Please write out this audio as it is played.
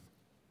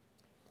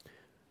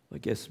I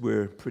guess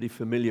we're pretty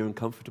familiar and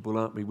comfortable,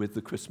 aren't we, with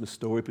the Christmas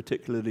story,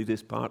 particularly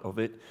this part of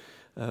it.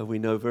 We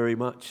know very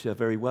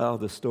well,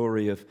 the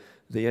story of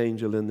the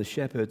angel and the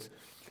shepherds.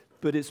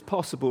 But it's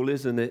possible,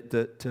 isn't it,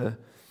 that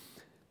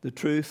the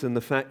truth and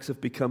the facts have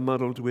become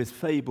muddled with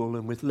fable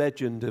and with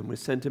legend and with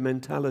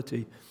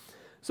sentimentality.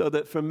 So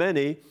that for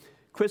many,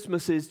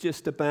 Christmas is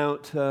just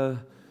about the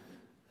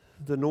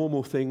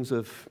normal things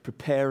of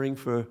preparing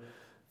for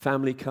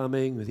family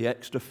coming, with the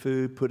extra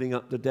food, putting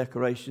up the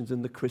decorations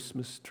and the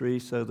Christmas tree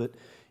so that,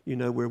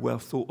 we're well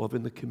thought of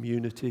in the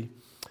community.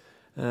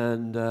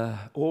 And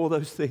all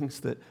those things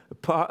that are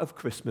part of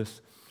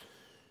Christmas.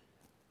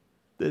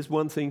 There's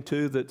one thing,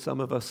 too, that some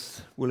of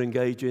us will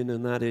engage in,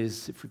 and that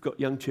is, if we've got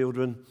young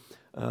children,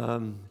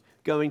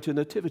 going to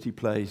nativity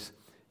plays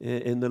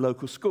in the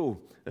local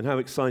school, and how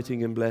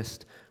exciting and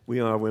blessed we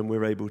are when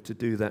we're able to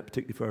do that,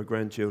 particularly for our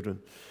grandchildren.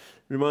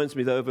 It reminds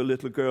me, though, of a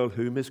little girl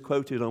who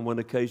misquoted on one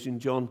occasion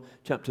John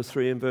chapter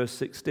 3 and verse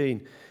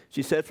 16.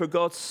 She said, "For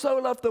God so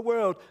loved the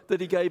world that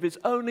he gave his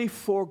only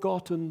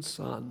forgotten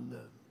Son."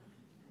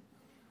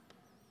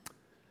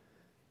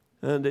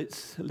 And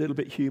it's a little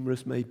bit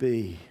humorous,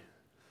 maybe,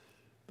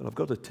 but I've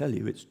got to tell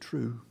you, it's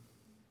true.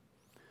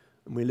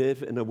 And we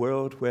live in a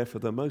world where, for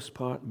the most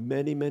part,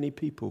 many, many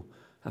people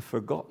have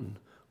forgotten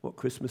what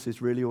Christmas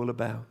is really all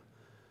about,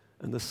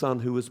 and the Son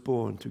who was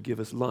born to give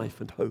us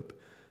life and hope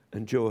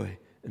and joy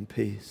and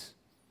peace.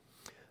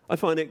 I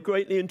find it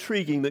greatly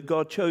intriguing that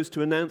God chose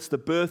to announce the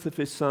birth of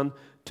his Son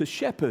to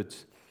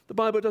shepherds. The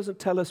Bible doesn't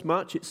tell us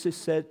much. It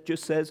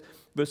just says,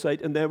 verse 8,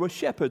 and there were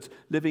shepherds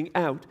living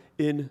out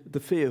in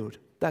the field.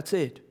 That's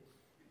it.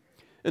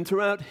 And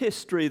throughout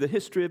history, the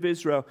history of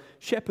Israel,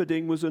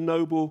 shepherding was a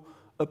noble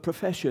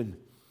profession.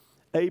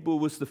 Abel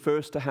was the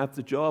first to have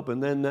the job,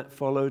 and then that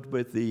followed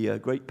with the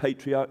great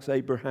patriarchs,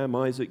 Abraham,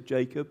 Isaac,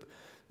 Jacob.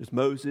 There's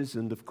Moses,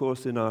 and of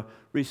course in our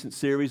recent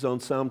series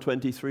on Psalm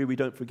 23, we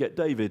don't forget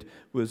David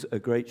was a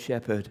great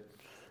shepherd.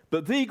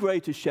 But the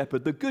greatest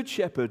shepherd, the good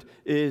shepherd,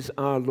 is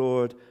our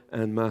Lord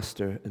and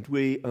Master, and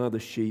we are the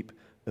sheep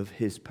of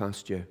his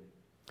pasture.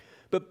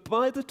 But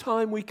by the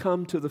time we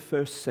come to the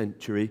first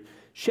century,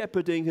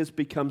 shepherding has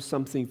become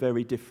something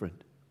very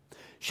different.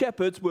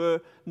 Shepherds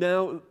were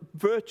now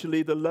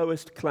virtually the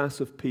lowest class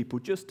of people,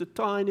 just a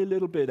tiny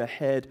little bit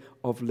ahead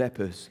of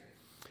lepers.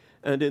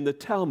 And in the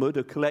Talmud,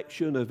 a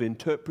collection of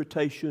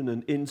interpretation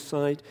and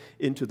insight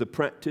into the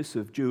practice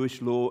of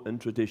Jewish law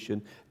and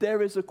tradition,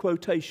 there is a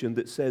quotation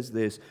that says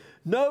this: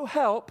 "No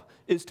help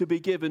is to be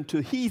given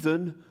to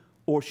heathen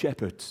or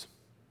shepherds."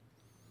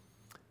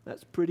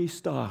 That's pretty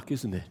stark,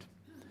 isn't it?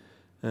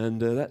 And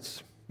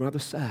that's rather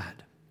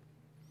sad.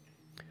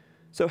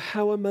 So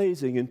how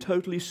amazing and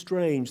totally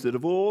strange that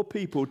of all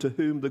people to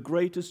whom the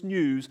greatest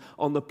news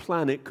on the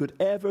planet could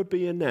ever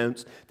be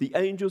announced, the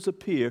angels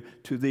appear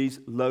to these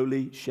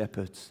lowly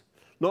shepherds.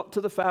 Not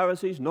to the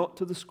Pharisees, not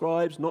to the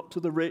scribes, not to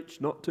the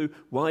rich, not to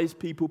wise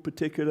people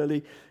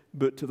particularly,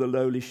 but to the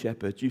lowly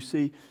shepherds. You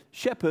see,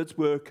 shepherds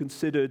were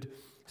considered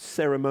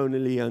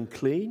ceremonially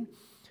unclean.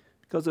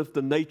 Because of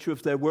the nature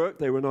of their work,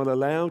 they were not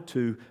allowed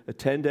to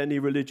attend any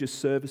religious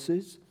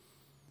services.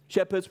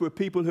 Shepherds were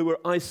people who were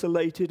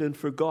isolated and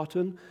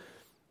forgotten.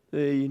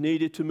 They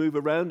needed to move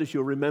around, as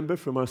you'll remember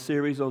from our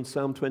series on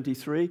Psalm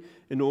 23,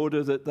 in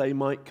order that they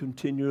might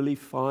continually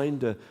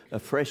find a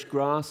fresh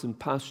grass and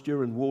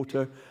pasture and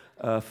water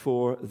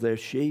for their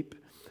sheep.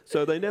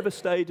 So they never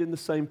stayed in the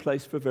same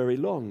place for very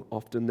long,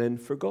 often then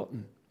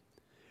forgotten.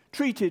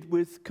 Treated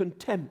with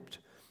contempt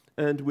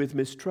and with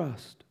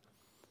mistrust.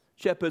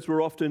 Shepherds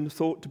were often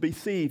thought to be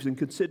thieves and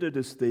considered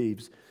as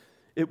thieves.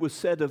 It was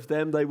said of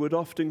them they would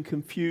often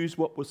confuse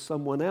what was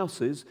someone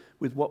else's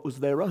with what was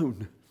their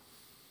own.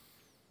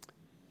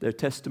 Their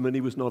testimony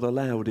was not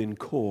allowed in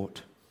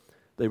court.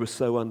 They were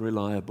so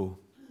unreliable.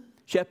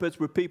 Shepherds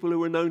were people who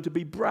were known to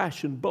be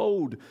brash and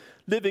bold.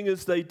 Living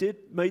as they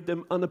did made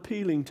them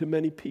unappealing to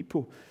many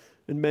people,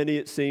 and many,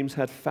 it seems,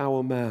 had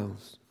foul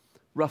mouths.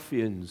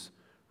 Ruffians,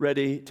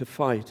 ready to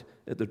fight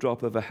at the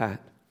drop of a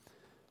hat.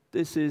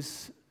 This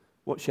is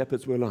what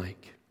shepherds were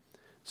like.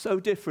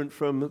 So different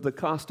from the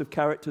cast of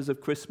characters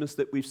of Christmas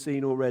that we've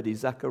seen already,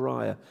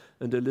 Zachariah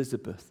and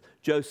Elizabeth,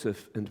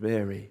 Joseph and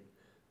Mary.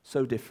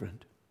 So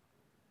different.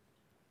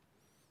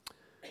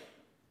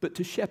 But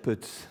to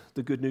shepherds,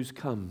 the good news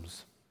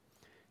comes.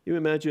 You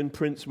imagine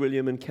Prince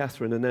William and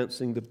Catherine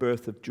announcing the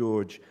birth of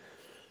George,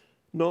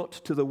 not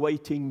to the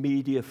waiting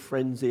media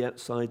frenzy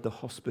outside the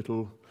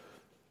hospital,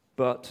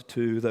 but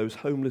to those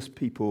homeless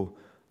people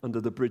under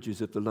the bridges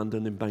of the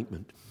London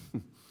Embankment.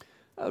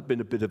 That would have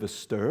been a bit of a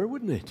stir,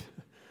 wouldn't it?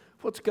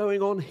 What's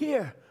going on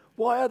here?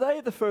 Why are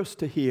they the first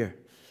to hear?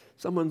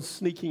 Someone's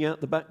sneaking out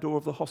the back door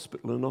of the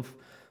hospital and off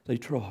they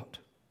trot.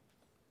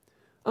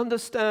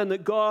 Understand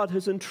that God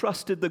has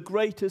entrusted the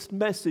greatest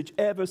message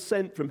ever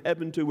sent from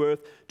heaven to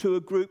earth to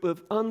a group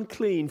of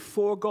unclean,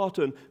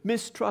 forgotten,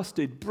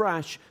 mistrusted,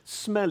 brash,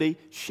 smelly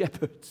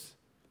shepherds.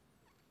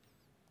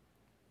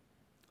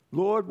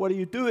 Lord, what are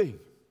you doing?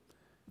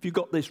 Have you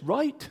got this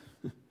right?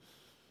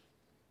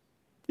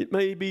 It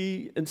may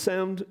be and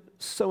sound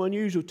so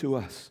unusual to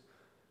us.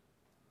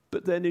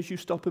 But then as you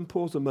stop and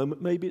pause a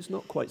moment, maybe it's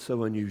not quite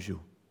so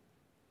unusual.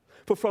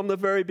 For from the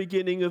very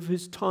beginning of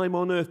his time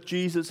on earth,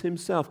 Jesus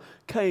himself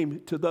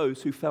came to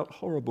those who felt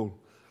horrible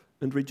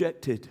and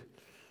rejected.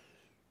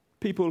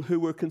 People who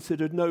were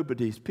considered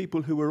nobodies,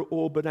 people who were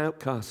all but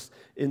outcasts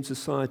in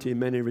society in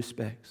many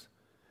respects.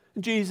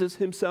 And Jesus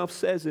himself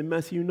says in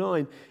Matthew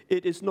 9,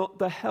 "It is not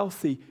the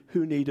healthy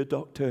who need a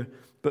doctor,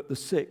 but the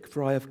sick,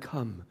 for I have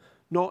come,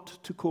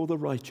 not to call the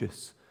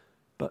righteous,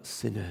 but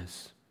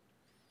sinners."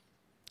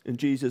 And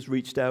Jesus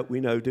reached out, we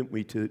know, don't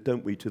we, to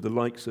the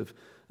likes of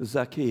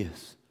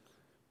Zacchaeus,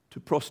 to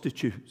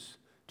prostitutes,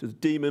 to the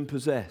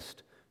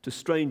demon-possessed, to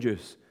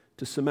strangers,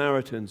 to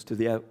Samaritans, to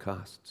the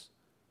outcasts.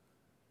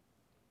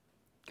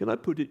 Can I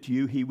put it to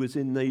you, he was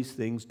in these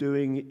things,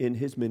 doing in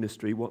his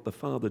ministry what the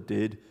Father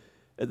did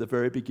at the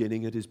very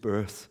beginning at his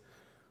birth,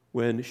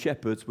 when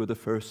shepherds were the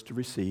first to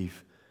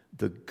receive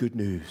the good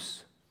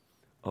news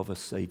of a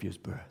Saviour's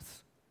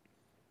birth.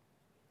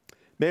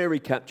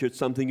 Mary captured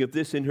something of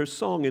this in her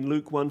song in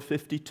Luke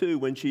 1:52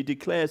 when she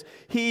declares,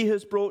 "He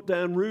has brought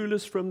down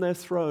rulers from their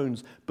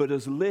thrones, but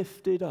has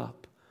lifted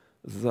up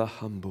the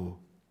humble."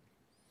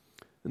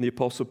 And the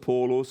Apostle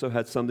Paul also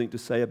had something to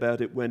say about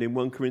it when in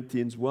 1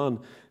 Corinthians 1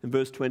 and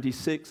verse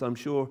 26, I'm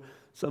sure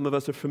some of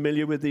us are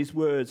familiar with these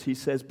words. He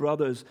says,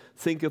 "Brothers,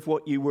 think of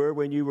what you were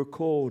when you were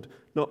called.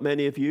 Not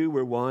many of you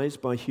were wise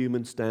by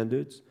human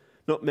standards.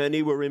 Not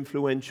many were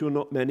influential,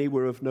 not many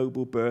were of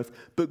noble birth.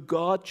 But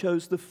God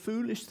chose the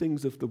foolish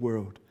things of the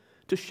world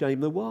to shame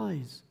the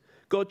wise.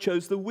 God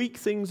chose the weak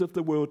things of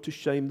the world to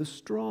shame the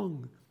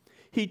strong.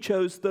 He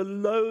chose the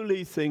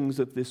lowly things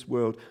of this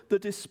world, the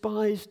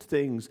despised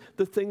things,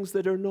 the things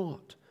that are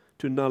not,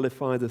 to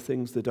nullify the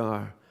things that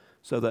are,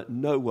 so that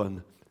no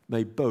one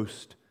may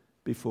boast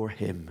before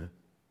him."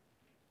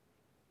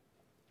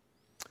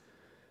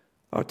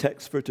 Our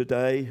text for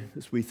today,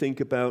 as we think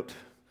about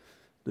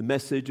the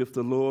message of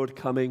the Lord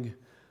coming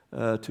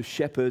to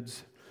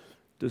shepherds,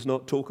 does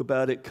not talk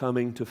about it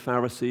coming to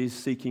Pharisees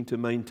seeking to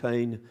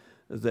maintain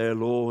their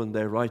law and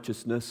their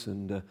righteousness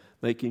and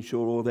making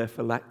sure all their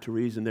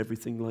phylacteries and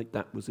everything like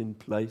that was in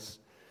place.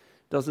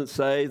 It doesn't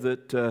say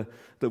that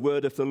the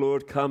word of the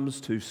Lord comes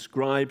to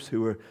scribes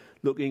who are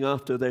looking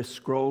after their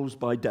scrolls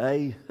by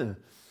day.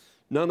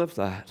 None of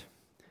that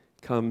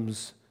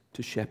comes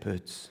to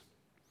shepherds.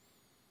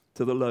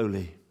 To the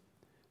lowly,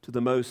 to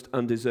the most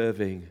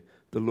undeserving,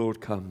 the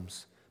Lord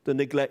comes. The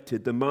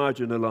neglected, the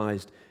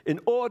marginalized, in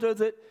order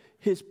that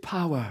his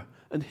power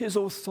and his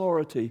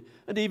authority,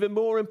 and even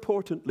more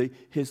importantly,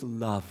 his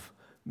love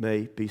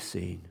may be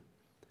seen.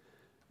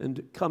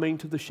 And coming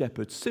to the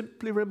shepherds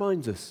simply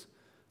reminds us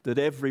that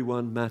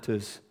everyone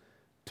matters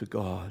to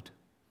God.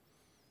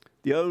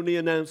 The only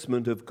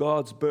announcement of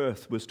God's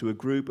birth was to a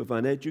group of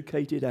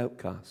uneducated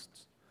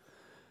outcasts.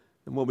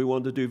 And what we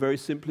want to do very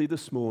simply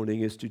this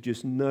morning is to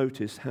just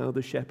notice how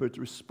the shepherds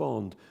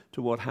respond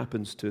to what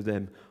happens to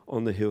them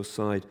on the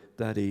hillside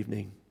that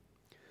evening.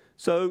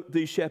 So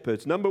these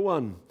shepherds, number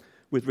one,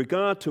 with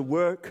regard to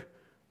work,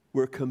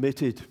 were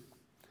committed.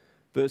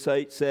 Verse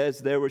 8 says,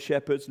 "There were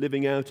shepherds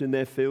living out in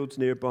their fields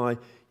nearby,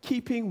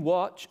 keeping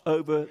watch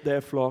over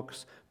their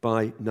flocks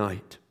by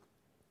night."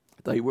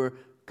 They were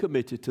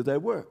committed to their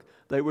work.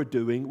 They were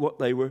doing what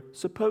they were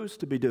supposed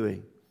to be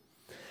doing.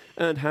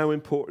 And how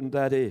important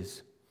that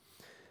is.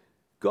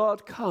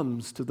 God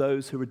comes to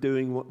those who are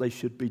doing what they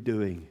should be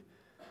doing.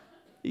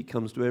 He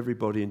comes to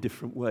everybody in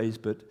different ways,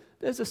 but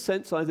there's a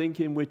sense, I think,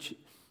 in which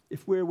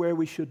if we're where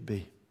we should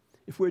be,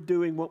 if we're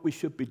doing what we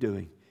should be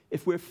doing,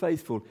 if we're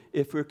faithful,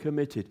 if we're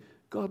committed,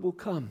 God will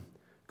come.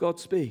 God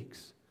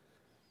speaks.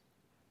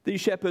 These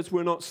shepherds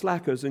were not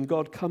slackers, and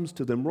God comes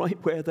to them right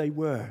where they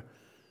were.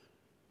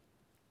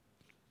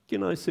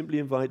 Can I simply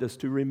invite us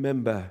to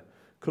remember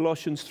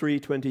Colossians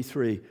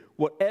 3:23,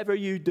 "Whatever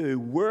you do,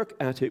 work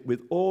at it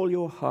with all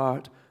your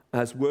heart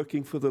as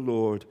working for the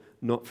Lord,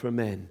 not for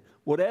men."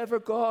 Whatever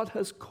God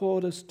has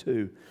called us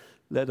to,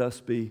 let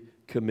us be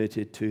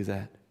committed to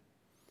that.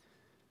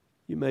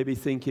 You may be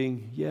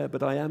thinking, yeah,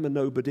 but I am a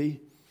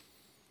nobody.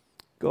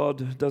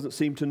 God doesn't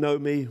seem to know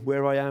me,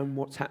 where I am,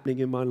 what's happening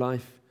in my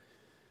life.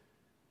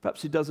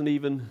 Perhaps it doesn't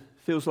even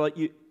feels like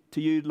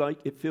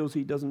it feels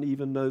he doesn't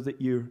even know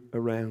that you're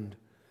around.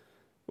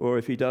 Or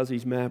if he does,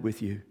 he's mad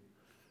with you.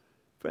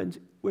 Friends,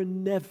 we're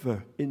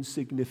never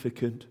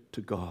insignificant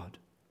to God.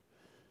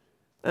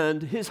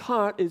 And his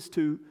heart is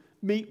to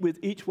meet with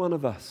each one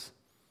of us,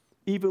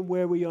 even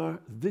where we are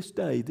this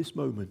day, this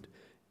moment,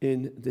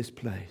 in this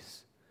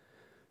place.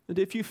 And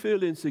if you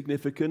feel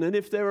insignificant, and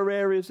if there are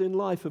areas in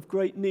life of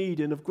great need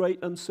and of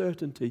great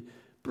uncertainty,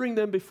 bring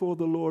them before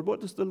the Lord.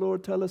 What does the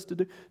Lord tell us to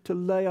do? To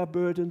lay our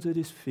burdens at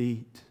his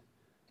feet.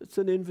 It's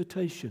an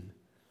invitation.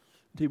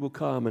 And he will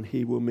come and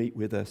he will meet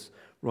with us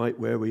right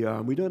where we are.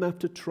 And we don't have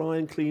to try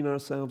and clean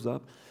ourselves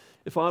up.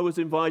 If I was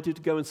invited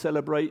to go and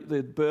celebrate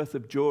the birth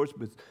of George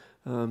with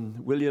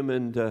William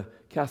and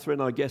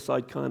Catherine, I guess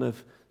I'd kind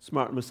of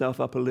smarten myself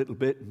up a little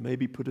bit and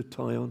maybe put a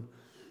tie on.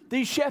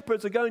 These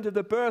shepherds are going to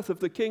the birth of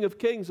the King of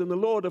Kings and the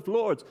Lord of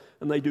Lords,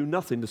 and they do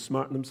nothing to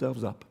smarten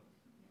themselves up.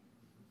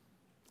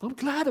 I'm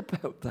glad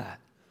about that.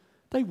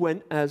 They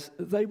went as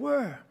they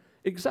were,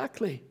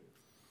 exactly.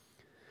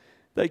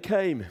 They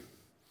came,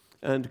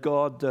 and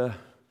God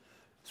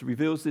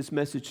reveals this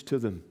message to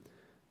them.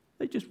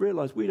 They just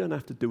realized we don't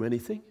have to do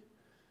anything.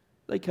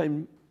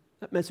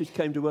 That message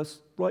came to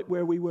us right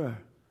where we were,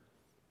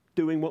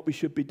 doing what we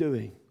should be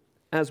doing,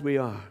 as we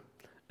are,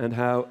 and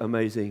how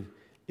amazing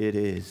it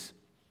is.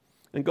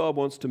 And God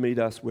wants to meet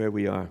us where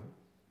we are.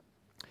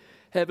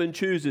 Heaven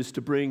chooses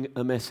to bring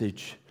a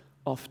message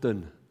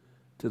often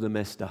to the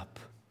messed up,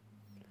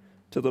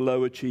 to the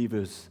low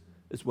achievers,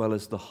 as well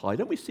as the high.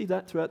 Don't we see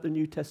that throughout the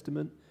New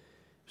Testament?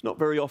 It's not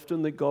very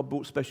often that God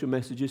brought special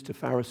messages to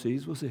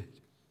Pharisees, was it?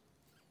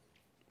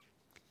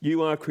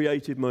 You are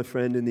created, my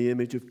friend, in the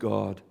image of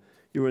God.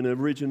 You're an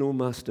original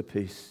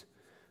masterpiece.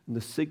 And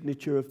the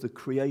signature of the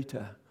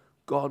Creator,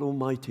 God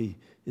Almighty,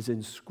 is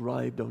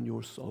inscribed on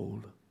your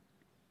soul.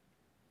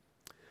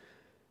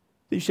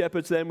 These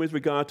shepherds then, with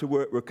regard to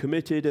work, were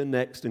committed,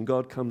 and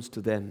God comes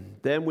to them.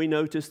 Then we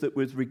notice that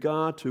with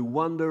regard to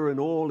wonder and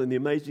awe and the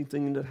amazing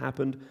thing that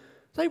happened,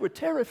 they were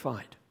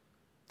terrified.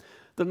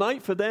 The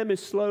night for them is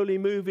slowly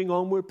moving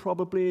onward,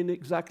 probably in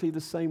exactly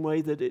the same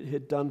way that it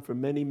had done for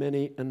many,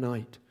 many a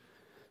night.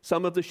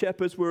 Some of the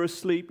shepherds were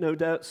asleep, no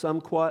doubt, some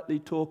quietly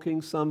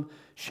talking, some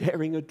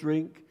sharing a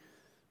drink,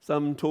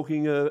 some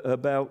talking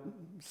about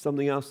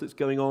something else that's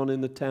going on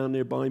in the town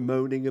nearby,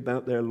 moaning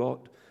about their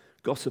lot,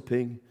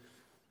 gossiping.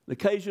 An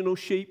occasional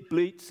sheep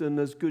bleats, and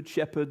as good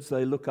shepherds,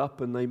 they look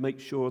up and they make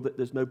sure that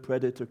there's no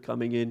predator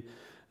coming in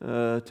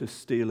to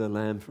steal a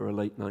lamb for a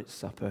late night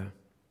supper.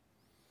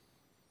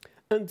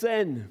 And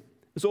then,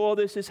 as all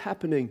this is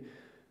happening,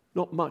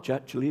 not much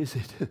actually, is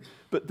it?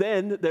 But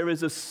then there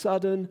is a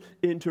sudden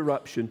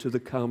interruption to the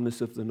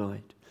calmness of the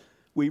night.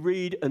 We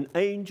read, an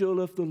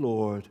angel of the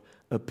Lord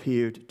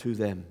appeared to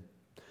them.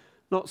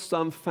 Not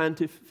some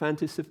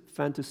fantasy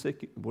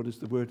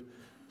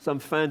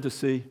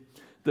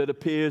that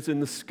appears in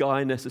the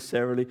sky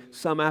necessarily,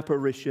 some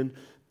apparition,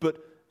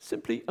 but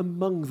simply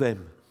among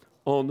them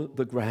on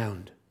the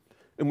ground.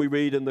 And we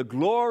read, and the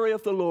glory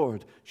of the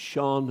Lord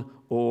shone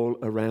all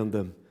around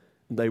them,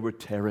 and they were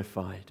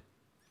terrified.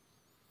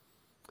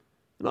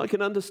 And I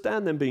can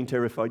understand them being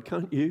terrified,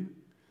 can't you?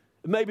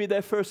 Maybe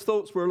their first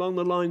thoughts were along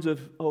the lines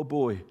of, oh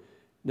boy,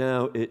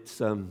 now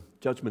it's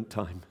judgment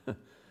time.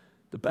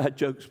 The bad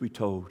jokes we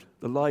told,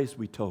 the lies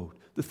we told,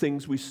 the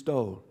things we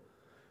stole.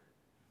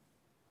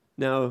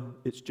 Now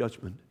it's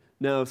judgment.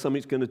 Now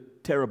something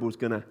terrible is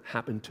going to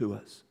happen to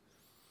us.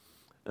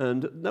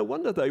 And no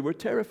wonder they were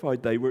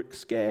terrified. They were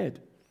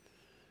scared.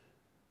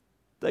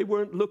 They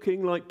weren't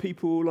looking like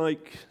people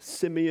like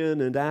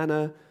Simeon and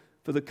Anna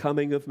for the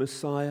coming of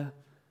Messiah.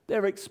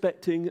 They're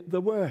expecting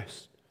the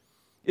worst.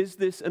 Is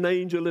this an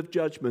angel of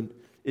judgment?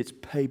 It's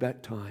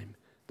payback time.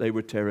 They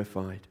were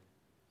terrified.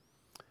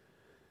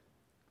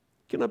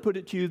 Can I put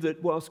it to you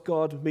that whilst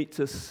God meets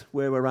us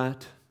where we're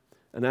at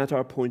and at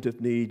our point of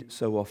need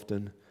so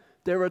often,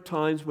 there are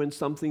times when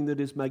something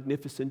that is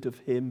magnificent of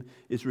Him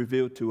is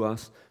revealed to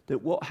us,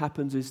 that what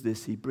happens is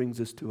this: He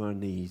brings us to our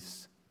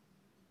knees.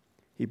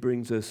 He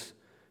brings us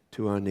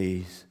to our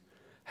knees.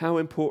 How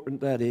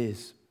important that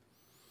is.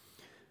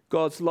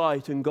 God's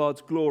light and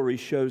God's glory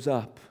shows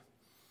up,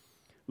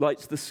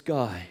 lights the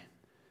sky,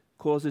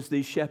 causes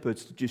these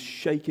shepherds to just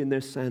shake in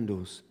their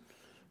sandals.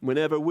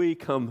 Whenever we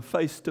come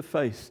face to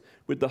face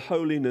with the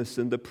holiness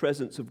and the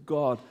presence of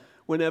God,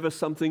 whenever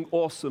something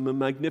awesome and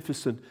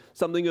magnificent,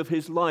 something of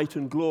His light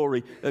and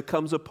glory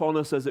comes upon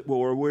us, as it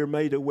were, or we're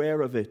made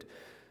aware of it,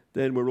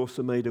 then we're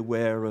also made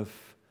aware of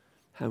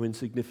how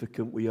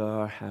insignificant we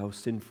are, how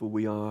sinful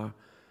we are,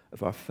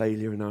 of our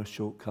failure and our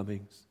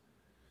shortcomings.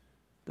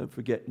 Don't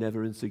forget,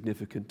 never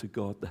insignificant to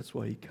God. That's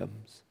why He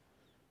comes.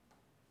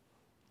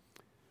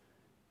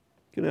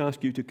 Can I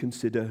ask you to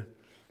consider,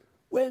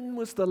 when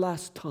was the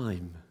last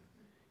time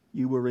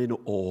you were in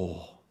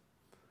awe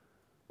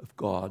of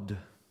God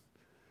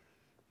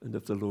and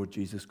of the Lord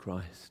Jesus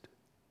Christ?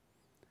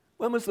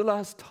 When was the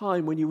last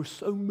time when you were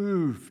so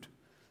moved?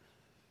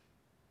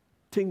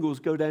 Tingles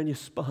go down your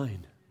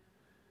spine.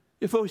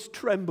 Your voice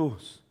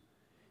trembles.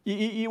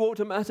 You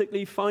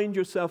automatically find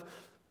yourself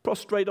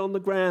prostrate on the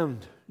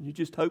ground. You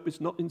just hope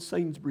it's not in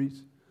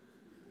Sainsbury's.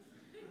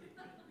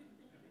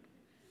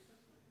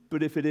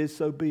 But if it is,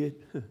 so be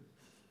it.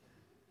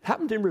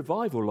 Happened in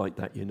revival like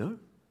that, you know.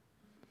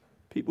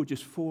 People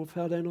just fell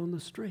down on the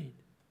street.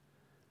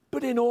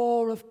 But in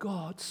awe of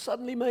God,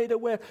 suddenly made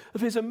aware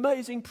of His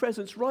amazing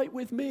presence right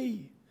with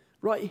me,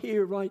 right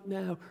here, right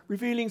now,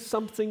 revealing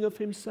something of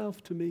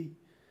Himself to me.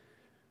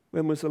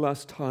 When was the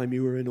last time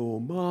you were in awe,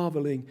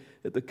 marveling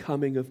at the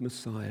coming of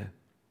Messiah?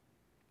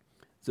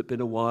 Has it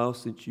been a while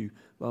since you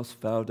last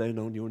fell down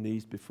on your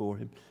knees before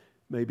Him?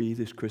 Maybe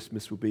this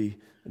Christmas will be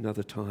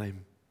another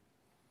time.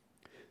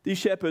 These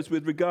shepherds,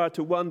 with regard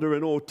to wonder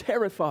and awe,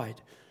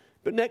 terrified.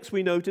 But next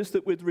we notice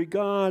that with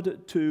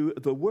regard to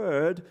the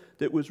word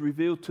that was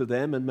revealed to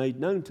them and made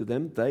known to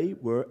them, they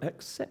were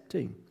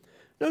accepting.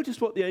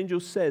 Notice what the angel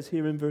says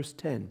here in verse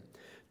 10.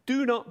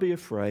 Do not be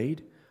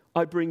afraid.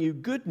 I bring you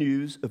good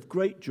news of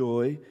great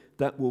joy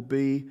that will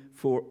be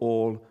for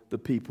all the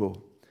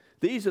people.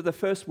 These are the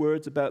first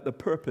words about the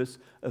purpose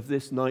of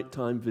this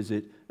nighttime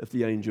visit of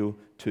the angel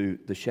to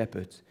the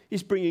shepherds.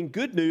 He's bringing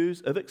good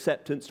news of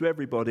acceptance to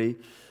everybody,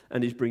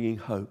 and he's bringing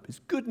hope. It's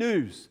good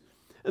news.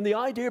 And the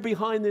idea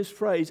behind this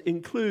phrase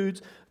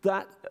includes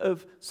that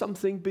of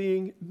something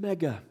being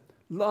mega,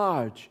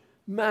 large,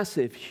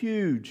 massive,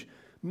 huge,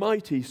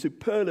 mighty,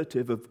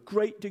 superlative, of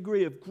great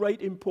degree, of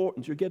great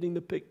importance. You're getting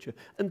the picture.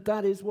 And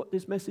that is what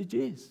this message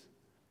is.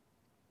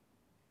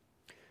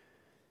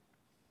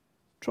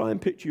 Try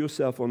and picture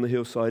yourself on the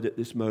hillside at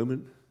this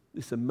moment.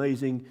 This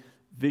amazing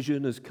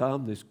vision has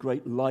come. This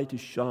great light is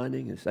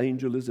shining. This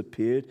angel has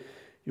appeared.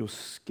 You're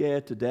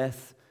scared to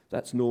death.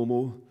 That's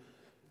normal.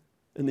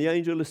 And the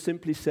angel has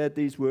simply said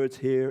these words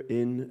here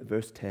in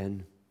verse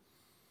 10.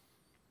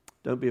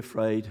 Don't be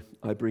afraid.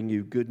 I bring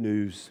you good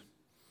news.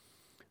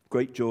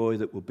 Great joy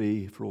that will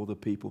be for all the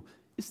people.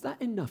 Is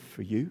that enough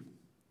for you?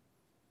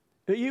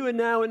 Are you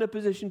now in a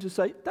position to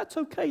say, that's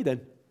okay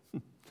then?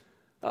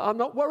 I'm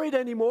not worried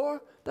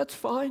anymore. That's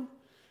fine.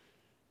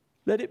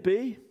 Let it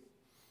be.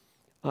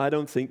 I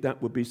don't think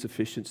that would be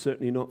sufficient,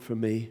 certainly not for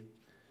me.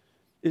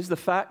 Is the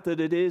fact that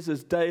it is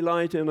as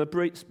daylight on a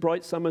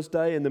bright summer's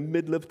day in the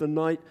middle of the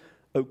night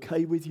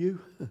okay with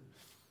you?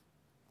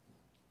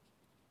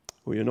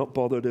 Or you're not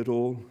bothered at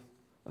all?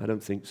 I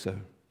don't think so.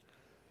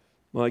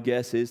 My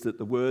guess is that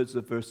the words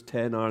of verse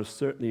 10 are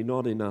certainly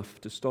not enough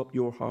to stop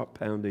your heart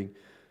pounding,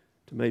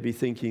 to maybe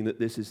thinking that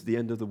this is the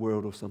end of the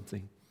world or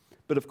something.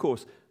 But of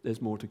course,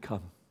 there's more to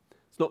come.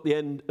 It's not the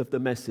end of the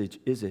message,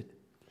 is it?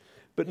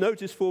 But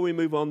notice before we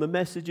move on, the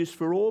message is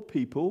for all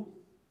people.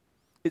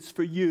 It's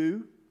for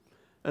you.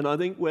 And I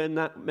think when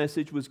that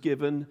message was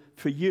given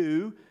for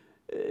you,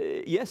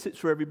 yes, it's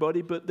for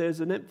everybody, but there's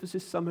an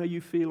emphasis somehow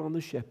you feel on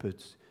the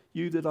shepherds.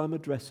 You that I'm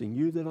addressing,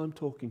 you that I'm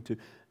talking to.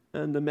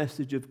 And the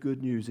message of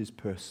good news is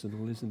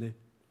personal, isn't it?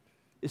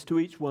 It's to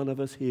each one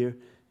of us here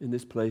in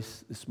this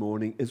place this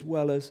morning, as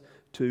well as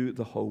to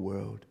the whole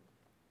world.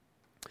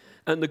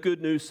 And the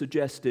good news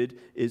suggested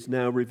is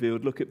now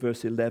revealed. Look at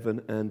verse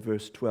 11 and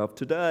verse 12.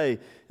 Today,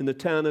 in the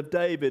town of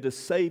David, a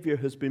Savior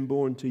has been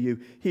born to you.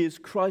 He is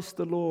Christ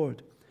the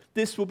Lord.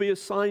 This will be a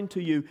sign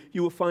to you.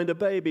 You will find a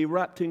baby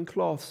wrapped in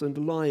cloths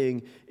and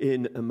lying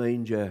in a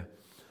manger.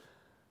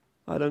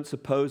 I don't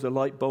suppose a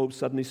light bulb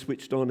suddenly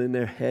switched on in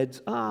their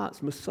heads.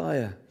 It's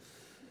Messiah.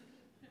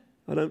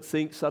 I don't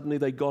think suddenly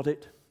they got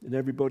it and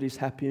everybody's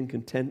happy and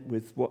content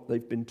with what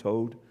they've been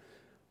told.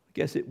 I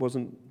guess it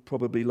wasn't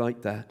probably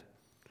like that.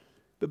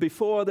 But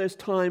before there's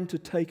time to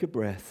take a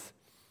breath,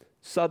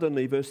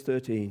 suddenly, verse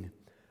 13,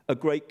 a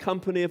great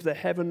company of the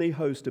heavenly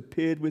host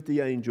appeared with the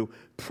angel,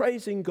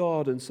 praising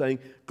God and saying,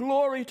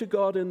 "Glory to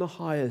God in the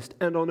highest,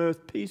 and on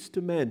earth peace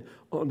to men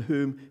on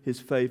whom his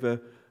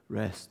favor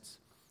rests."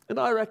 And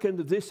I reckon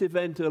that this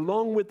event,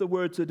 along with the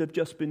words that have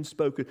just been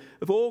spoken,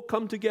 have all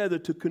come together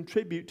to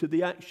contribute to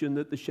the action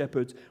that the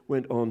shepherds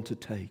went on to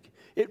take.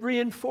 It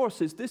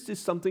reinforces this is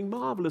something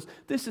marvelous.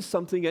 This is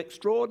something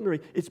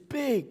extraordinary. It's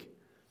big.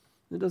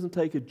 It doesn't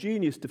take a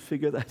genius to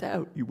figure that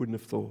out, you wouldn't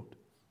have thought.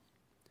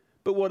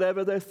 But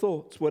whatever their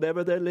thoughts,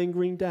 whatever their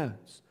lingering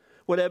doubts,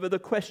 whatever the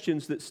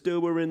questions that still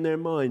were in their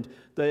mind,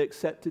 they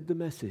accepted the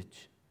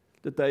message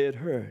that they had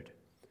heard.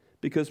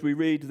 Because we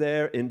read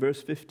there in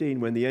verse 15,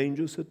 when the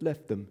angels had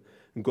left them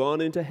and gone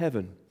into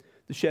heaven,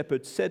 the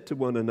shepherds said to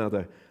one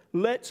another,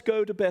 "Let's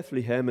go to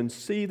Bethlehem and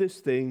see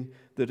this thing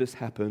that has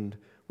happened,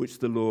 which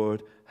the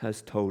Lord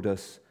has told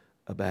us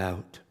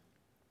about."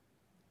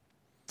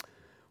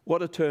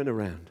 What a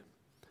turnaround.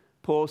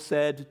 Paul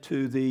said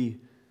to the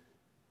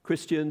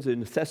Christians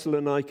in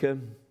Thessalonica,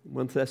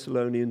 1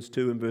 Thessalonians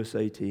 2 and verse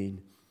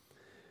 18,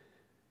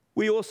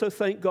 "We also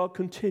thank God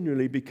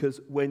continually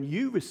because when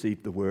you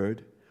received the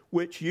word,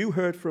 which you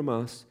heard from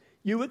us,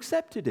 you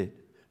accepted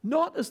it,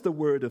 not as the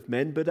word of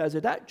men, but as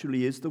it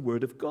actually is the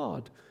word of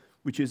God,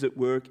 which is at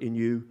work in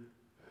you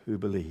who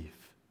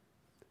believe."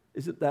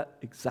 Isn't that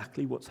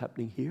exactly what's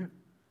happening here?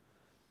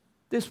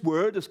 This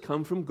word has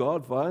come from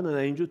God via an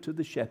angel to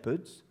the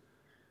shepherds,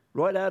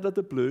 right out of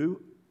the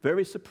blue,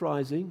 very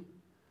surprising,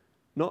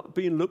 not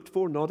being looked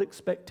for, not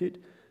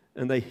expected,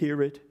 and they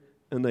hear it,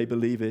 and they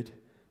believe it,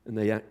 and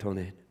they act on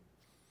it.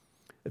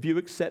 Have you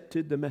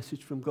accepted the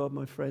message from God,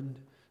 my friend,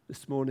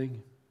 this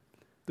morning?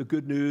 The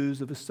good news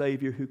of a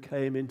Savior who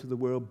came into the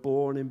world,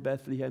 born in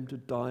Bethlehem to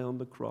die on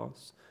the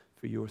cross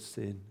for your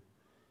sin.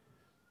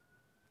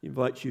 He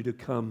invites you to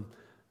come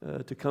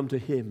to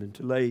Him and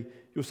to lay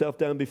yourself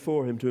down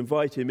before Him, to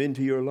invite Him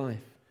into your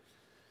life.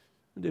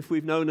 And if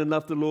we've known and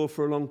loved the Lord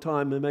for a long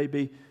time, then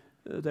maybe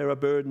there are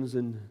burdens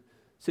and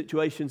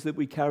situations that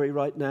we carry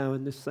right now,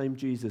 and this same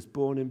Jesus,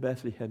 born in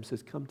Bethlehem,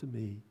 says, come to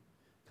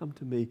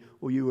me,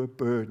 or you are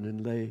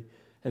burdened and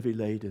heavy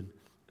laden,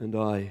 and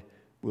I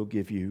will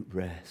give you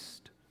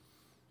rest.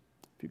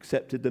 If you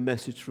accepted the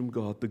message from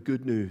God, the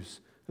good news,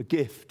 a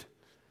gift,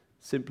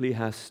 simply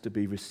has to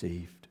be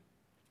received.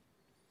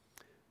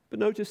 But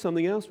notice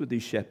something else with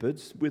these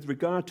shepherds. With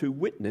regard to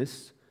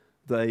witness,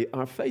 they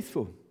are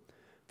faithful.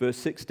 Verse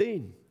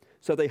 16,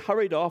 "So they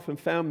hurried off and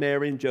found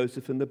Mary and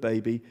Joseph and the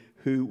baby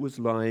who was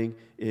lying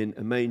in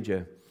a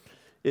manger."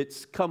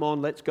 It's come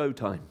on, let's go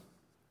time.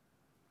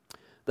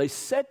 They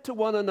said to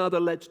one another,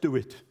 let's do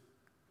it.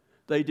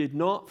 They did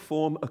not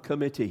form a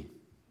committee.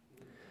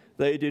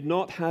 They did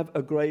not have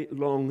a great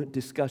long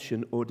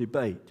discussion or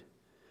debate.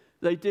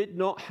 They did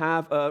not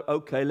have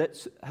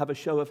let's have a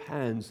show of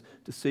hands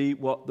to see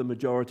what the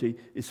majority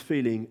is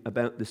feeling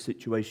about this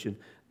situation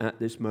at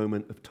this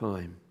moment of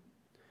time.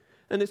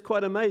 And it's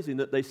quite amazing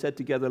that they said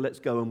together, let's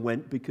go, and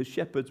went, because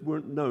shepherds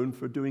weren't known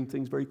for doing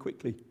things very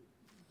quickly.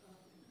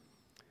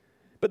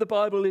 But the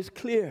Bible is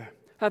clear.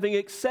 Having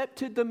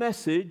accepted the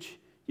message,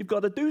 you've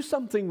got to do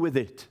something with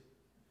it.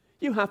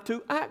 You have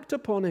to act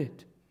upon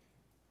it.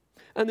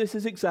 And this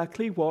is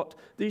exactly what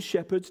these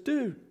shepherds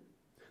do.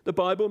 The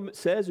Bible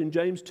says in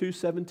James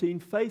 2:17,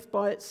 faith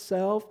by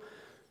itself,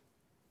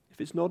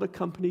 if it's not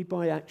accompanied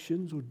by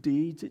actions or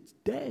deeds, it's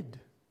dead.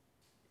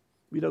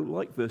 We don't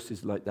like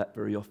verses like that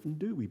very often,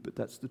 do we? But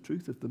that's the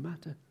truth of the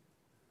matter.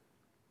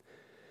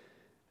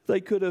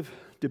 They could have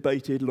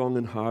debated long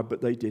and hard,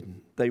 but they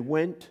didn't. They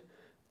went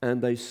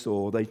and they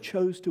saw. They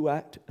chose to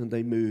act and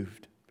they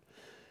moved.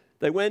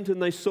 They went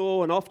and they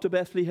saw, and off to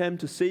Bethlehem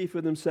to see for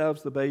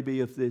themselves the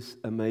baby of this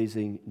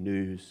amazing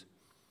news.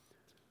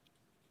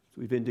 As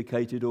we've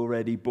indicated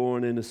already,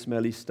 born in a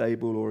smelly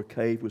stable or a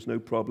cave was no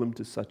problem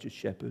to such as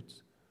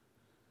shepherds.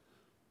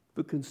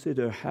 But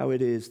consider how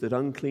it is that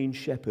unclean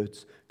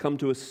shepherds come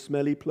to a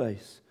smelly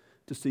place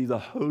to see the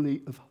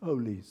Holy of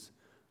Holies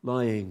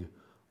lying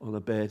on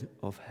a bed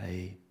of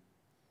hay.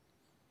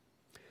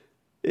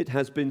 It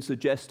has been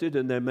suggested,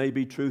 and there may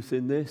be truth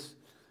in this,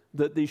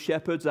 that the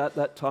shepherds at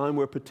that time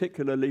were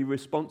particularly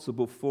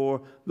responsible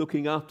for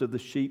looking after the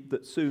sheep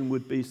that soon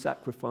would be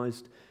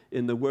sacrificed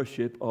in the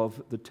worship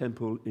of the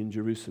temple in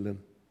Jerusalem.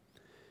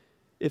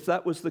 If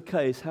that was the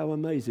case, how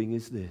amazing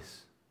is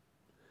this?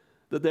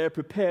 That they're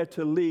prepared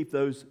to leave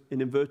those, in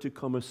inverted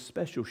commas,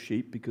 special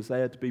sheep, because they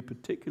had to be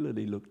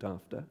particularly looked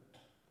after,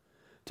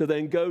 to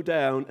then go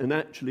down and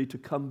actually to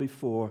come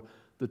before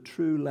the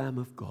true Lamb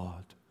of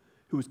God,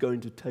 who was going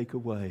to take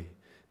away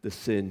the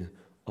sin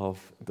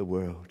of the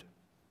world.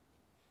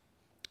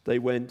 They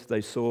went,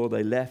 they saw,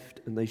 they left,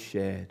 and they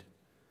shared.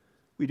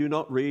 We do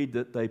not read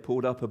that they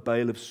pulled up a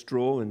bale of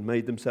straw and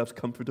made themselves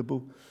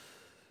comfortable.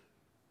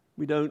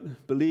 We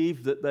don't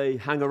believe that they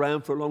hang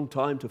around for a long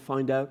time to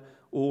find out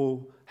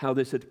all how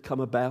this had come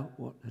about,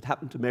 what had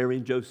happened to Mary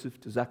and Joseph,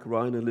 to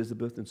Zachariah and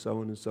Elizabeth, and so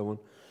on and so on.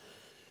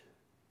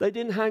 They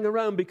didn't hang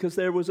around because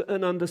there was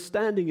an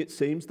understanding, it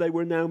seems. They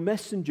were now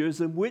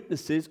messengers and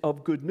witnesses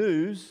of good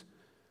news.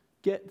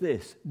 Get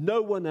this,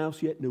 no one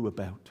else yet knew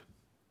about.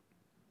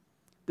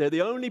 They're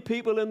the only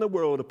people in the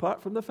world,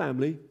 apart from the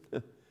family,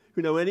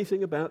 who know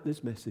anything about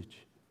this message.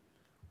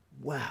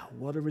 Wow,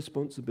 what a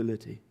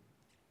responsibility.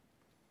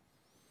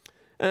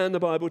 And the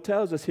Bible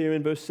tells us here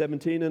in verse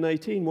 17 and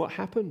 18 what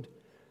happened.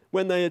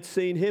 When they had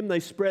seen him,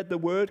 they spread the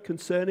word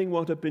concerning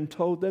what had been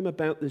told them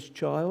about this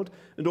child,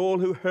 and all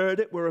who heard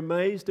it were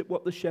amazed at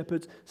what the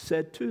shepherds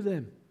said to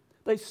them.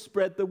 They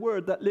spread the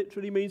word. That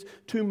literally means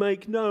to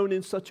make known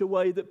in such a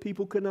way that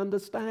people can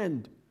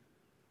understand.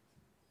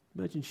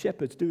 Imagine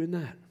shepherds doing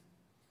that.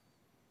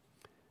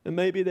 And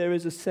maybe there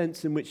is a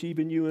sense in which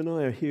even you and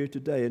I are here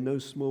today in no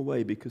small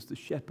way because the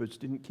shepherds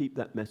didn't keep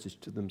that message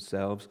to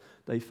themselves.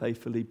 They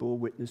faithfully bore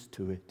witness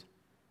to it.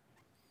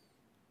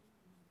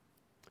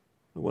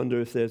 I wonder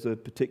if there's a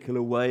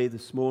particular way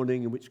this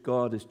morning in which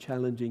God is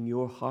challenging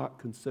your heart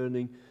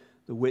concerning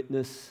the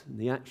witness and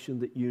the action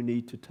that you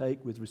need to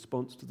take with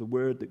response to the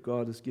word that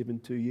God has given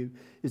to you.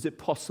 Is it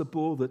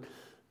possible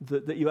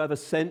that you have a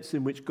sense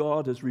in which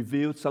God has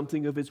revealed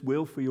something of his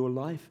will for your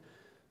life?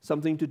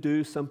 Something to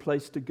do, some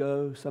place to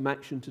go, some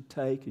action to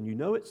take, and you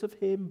know it's of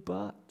him,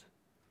 but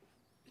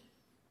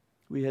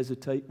we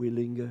hesitate, we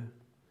linger.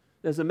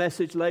 There's a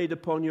message laid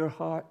upon your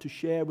heart to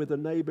share with a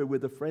neighbor,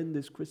 with a friend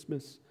this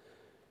Christmas,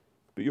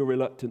 but you're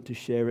reluctant to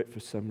share it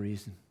for some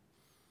reason.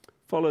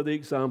 Follow the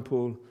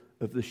example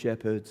of the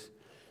shepherds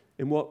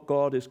in what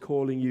God is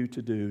calling you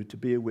to do, to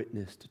be a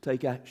witness, to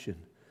take action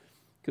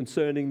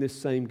concerning this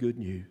same good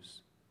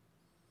news.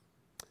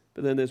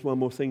 But then there's one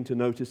more thing to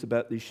notice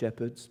about these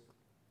shepherds.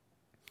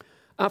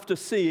 After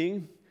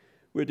seeing,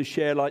 we're to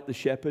share like the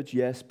shepherds,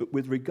 yes, but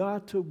with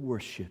regard to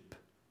worship,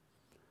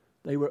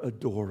 they were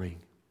adoring.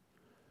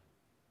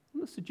 I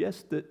want to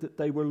suggest that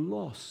they were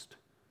lost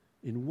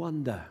in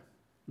wonder,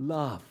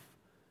 love,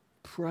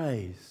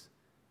 praise.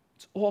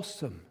 It's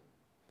awesome.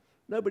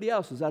 Nobody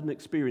else has had an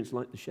experience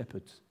like the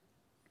shepherds.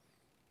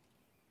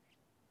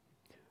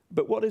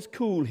 But what is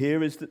cool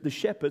here is that the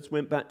shepherds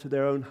went back to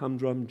their own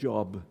humdrum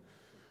job.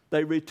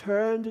 They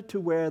returned to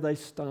where they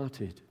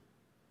started.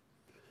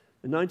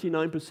 And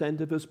 99%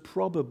 of us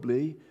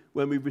probably,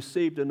 when we've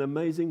received an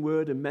amazing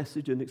word and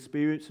message and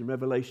experience and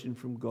revelation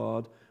from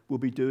God, will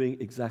be doing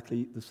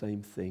exactly the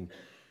same thing.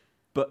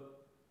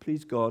 But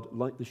please God,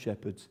 like the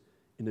shepherds,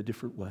 in a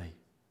different way.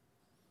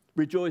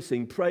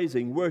 Rejoicing,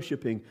 praising,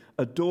 worshiping,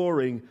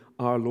 adoring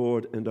our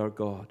Lord and our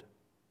God.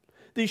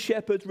 These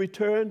shepherds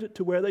returned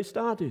to where they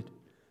started.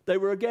 They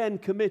were again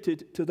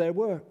committed to their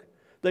work.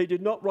 They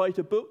did not write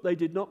a book. They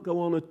did not go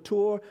on a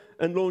tour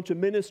and launch a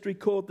ministry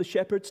called The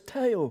Shepherd's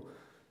Tale.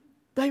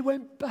 They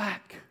went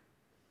back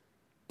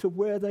to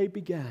where they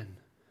began.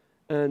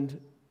 And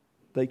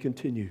they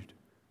continued,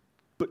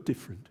 but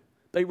different.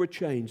 They were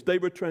changed. They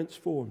were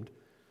transformed.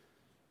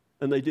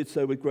 And they did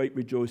so with great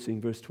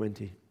rejoicing. Verse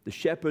 20. The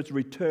shepherds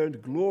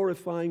returned,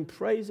 glorifying,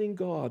 praising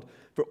God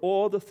for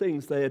all the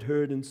things they had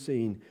heard and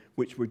seen,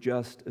 which were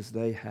just as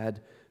they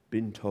had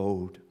been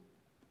told.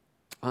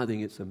 I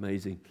think it's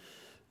amazing.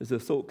 As a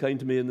thought came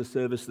to me in the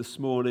service this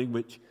morning,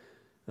 which,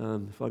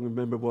 if I can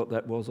remember what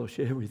that was, I'll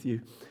share with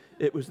you.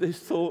 It was this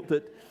thought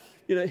that,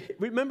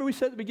 remember we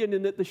said at the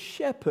beginning that the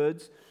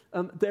shepherds,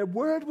 their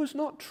word was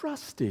not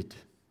trusted.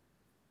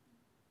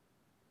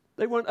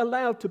 They weren't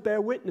allowed to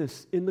bear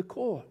witness in the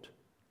court.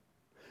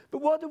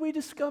 But what do we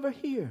discover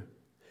here?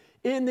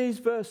 In these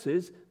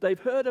verses, they've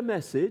heard a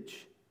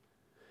message,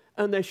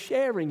 and they're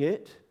sharing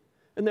it,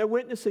 and they're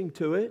witnessing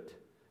to it,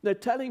 and they're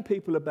telling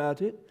people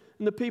about it,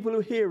 and the people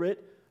who hear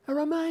it are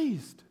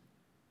amazed.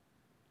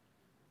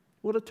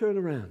 What a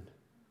turnaround.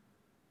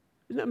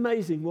 Isn't it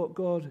amazing what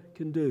God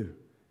can do,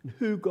 and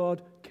who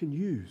God can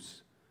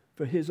use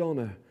for his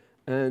honor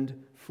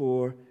and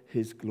for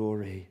his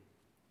glory?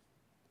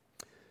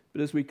 But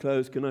as we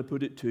close, can I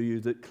put it to you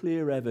that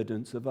clear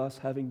evidence of us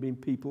having been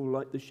people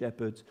like the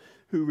shepherds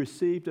who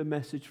received a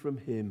message from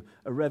him,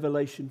 a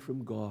revelation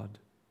from God,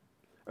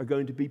 are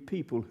going to be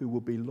people who will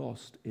be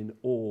lost in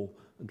awe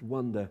and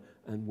wonder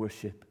and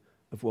worship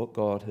of what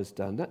God has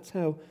done. That's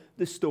how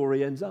this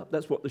story ends up.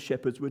 That's what the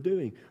shepherds were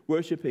doing,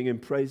 worshiping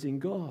and praising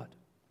God.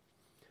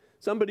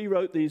 Somebody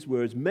wrote these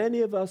words: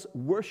 many of us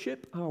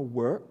worship our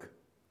work,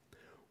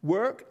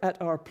 work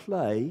at our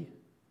play,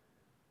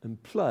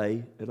 and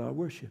play at our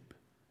worship.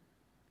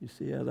 You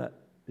see how that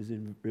is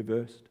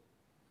reversed?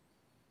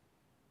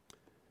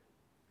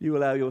 You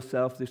allow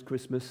yourself this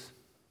Christmas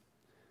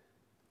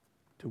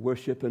to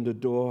worship and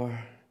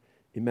adore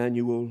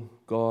Emmanuel,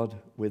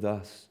 God with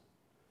us,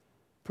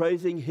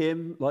 praising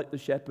him like the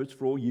shepherds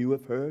for all you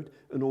have heard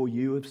and all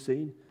you have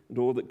seen and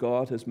all that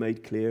God has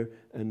made clear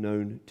and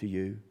known to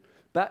you.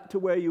 Back to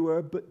where you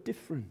were, but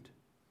different,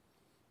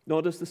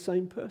 not as the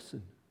same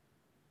person.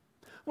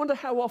 I wonder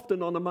how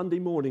often on a Monday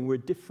morning we're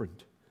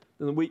different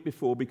than the week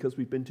before because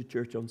we've been to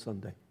church on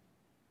Sunday.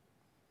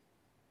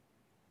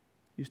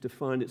 Used to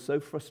find it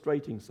so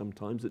frustrating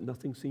sometimes that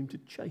nothing seemed to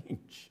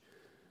change.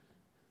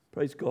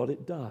 Praise God,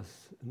 it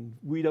does. And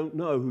we don't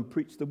know who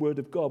preached the word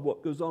of God,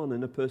 what goes on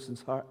in a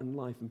person's heart and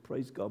life. And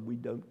praise God, we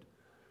don't.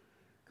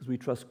 Because we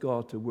trust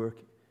God to work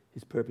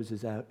his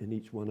purposes out in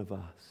each one of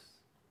us.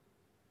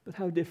 But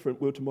how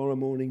different will tomorrow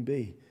morning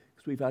be?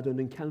 Because we've had an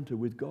encounter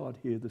with God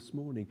here this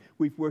morning.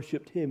 We've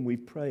worshipped him.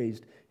 We've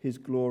praised his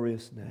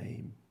glorious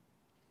name.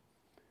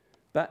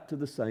 Back to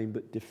the same,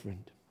 but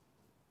different.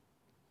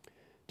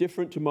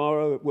 Different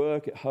tomorrow at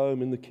work, at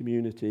home, in the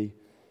community.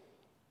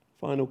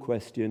 Final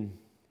question.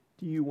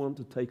 Do you want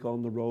to take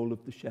on the role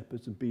of the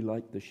shepherds and be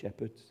like the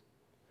shepherds?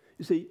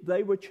 You see,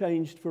 they were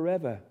changed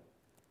forever.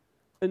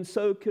 And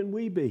so can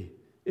we be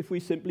if we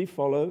simply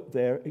follow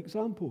their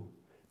example.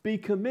 Be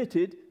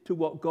committed to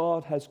what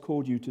God has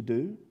called you to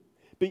do.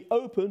 Be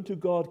open to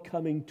God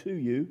coming to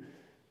you.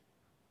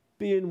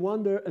 Be in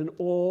wonder and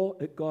awe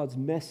at God's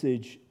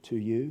message to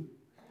you.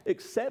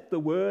 Accept the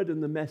word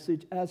and the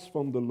message as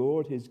from the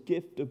Lord, his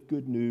gift of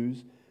good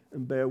news,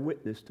 and bear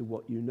witness to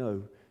what you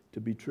know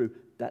to be true.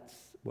 That's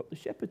what the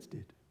shepherds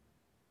did.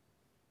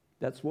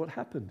 That's what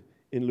happened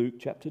in Luke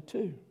chapter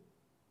 2.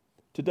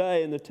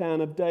 Today in the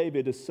town of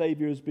David, a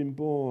Savior has been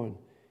born.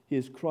 He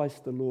is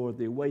Christ the Lord,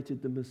 the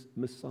awaited the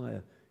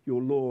Messiah,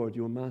 your Lord,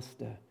 your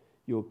Master,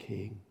 your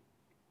King.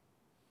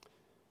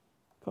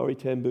 Corrie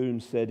ten Boom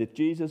said, if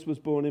Jesus was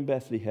born in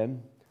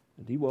Bethlehem,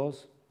 and he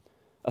was,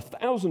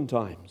 1,000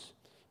 times,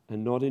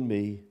 and not in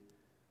me,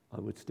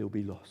 I would still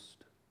be lost.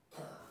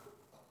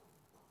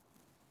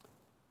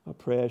 Our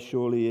prayer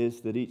surely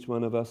is that each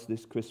one of us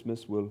this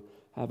Christmas will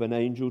have an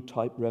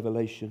angel-type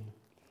revelation,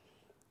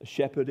 a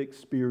shepherd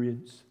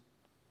experience.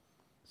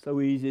 So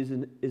easy,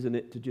 isn't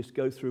it, to just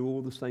go through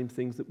all the same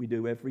things that we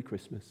do every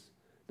Christmas.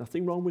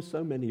 Nothing wrong with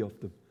so many of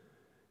them.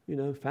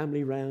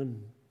 Family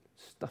round,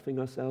 stuffing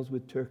ourselves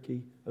with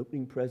turkey,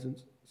 opening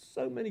presents,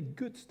 so many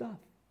good stuff.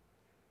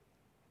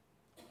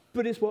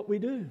 But it's what we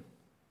do.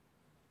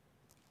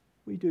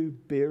 We do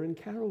beer and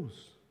carols.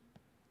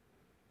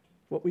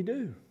 What we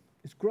do.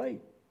 It's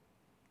great.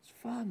 It's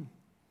fun.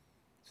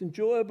 It's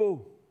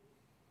enjoyable.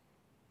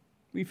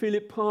 We feel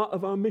it part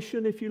of our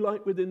mission, if you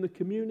like, within the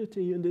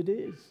community, and it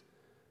is.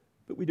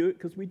 But we do it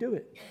because we do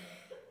it.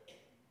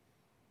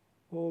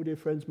 Oh, dear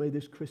friends, may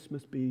this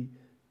Christmas be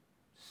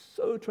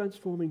so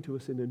transforming to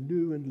us in a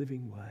new and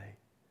living way,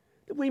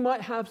 that we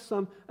might have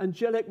some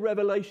angelic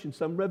revelation,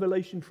 some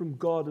revelation from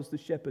God as the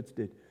shepherds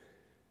did,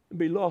 and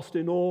be lost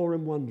in awe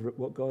and wonder at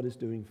what God is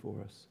doing for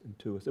us and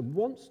to us and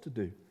wants to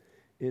do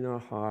in our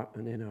heart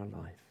and in our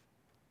life.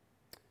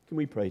 Can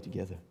we pray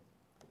together?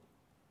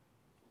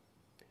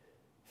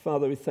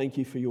 Father, we thank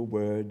you for your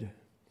word.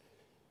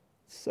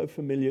 It's so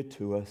familiar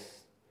to us.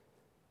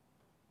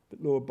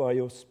 But Lord, by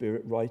your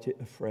Spirit, write it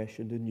afresh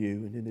and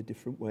anew and in a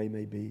different way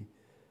maybe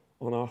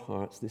on our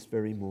hearts this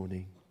very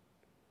morning.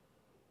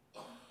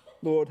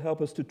 Lord,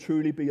 help us to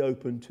truly be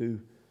open to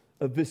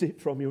a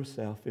visit from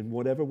yourself in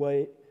whatever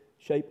way,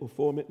 shape or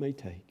form it may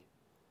take.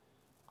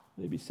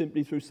 Maybe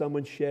simply through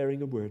someone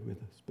sharing a word with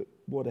us, but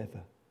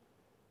whatever.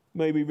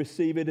 May we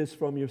receive it as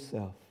from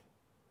yourself.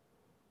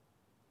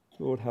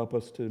 Lord, help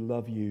us to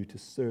love you, to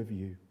serve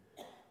you,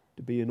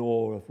 to be in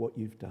awe of what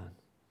you've done.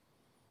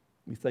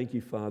 We thank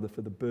you, Father,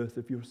 for the birth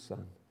of your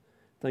Son.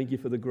 Thank you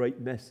for the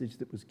great message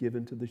that was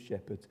given to the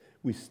shepherds.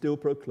 We still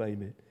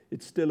proclaim it.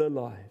 It's still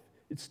alive.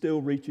 It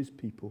still reaches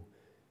people.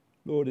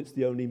 Lord, it's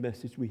the only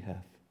message we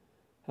have.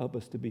 Help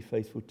us to be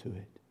faithful to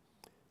it.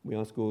 We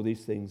ask all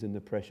these things in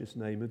the precious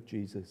name of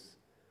Jesus.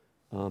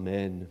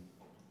 Amen.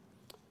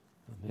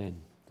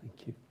 Amen.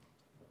 Thank you.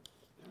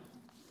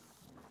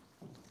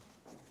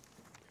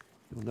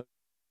 You'll know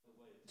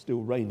it's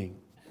still raining.